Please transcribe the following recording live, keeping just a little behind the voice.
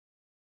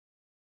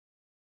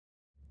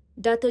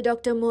Dato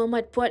Dr.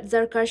 Muhammad Puad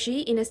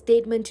Zakarshi, in a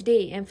statement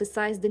today,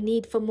 emphasised the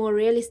need for more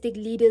realistic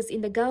leaders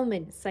in the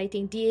government,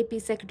 citing DAP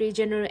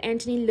Secretary-General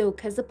Anthony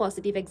Loke as a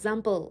positive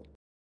example.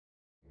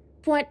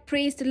 Puad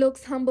praised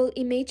Loke's humble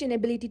image and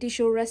ability to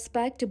show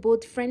respect to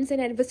both friends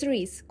and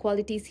adversaries,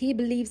 qualities he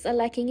believes are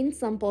lacking in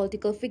some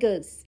political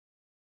figures.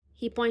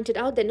 He pointed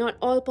out that not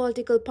all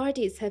political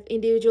parties have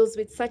individuals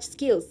with such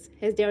skills,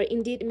 as there are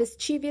indeed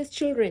mischievous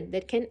children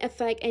that can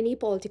affect any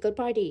political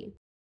party.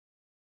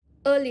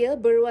 Earlier,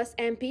 Beruas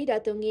MP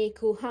Datuk Ngeh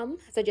Koo Ham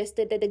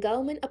suggested that the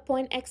government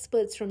appoint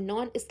experts from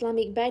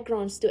non-Islamic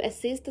backgrounds to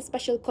assist the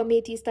special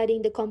committee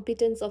studying the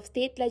competence of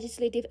State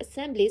Legislative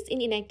Assemblies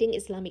in enacting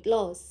Islamic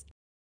laws.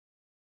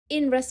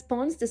 In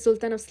response, the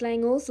Sultan of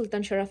Selangor,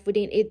 Sultan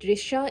Sharafuddin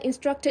Idris Shah,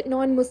 instructed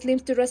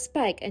non-Muslims to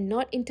respect and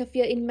not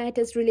interfere in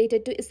matters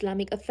related to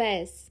Islamic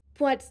affairs.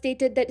 Puad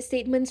stated that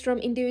statements from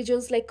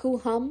individuals like Koo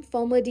Ham,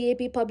 former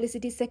DAP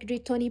Publicity Secretary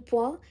Tony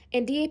Pua,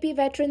 and DAP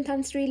veteran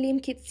Tan Sri Lim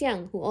Kit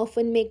Siang, who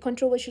often make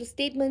controversial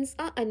statements,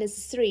 are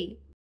unnecessary.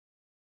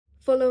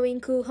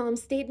 Following Koo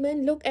Ham's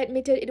statement, Loke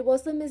admitted it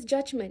was a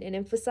misjudgment and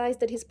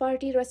emphasized that his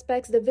party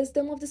respects the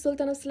wisdom of the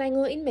Sultan of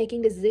Selangor in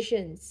making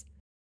decisions.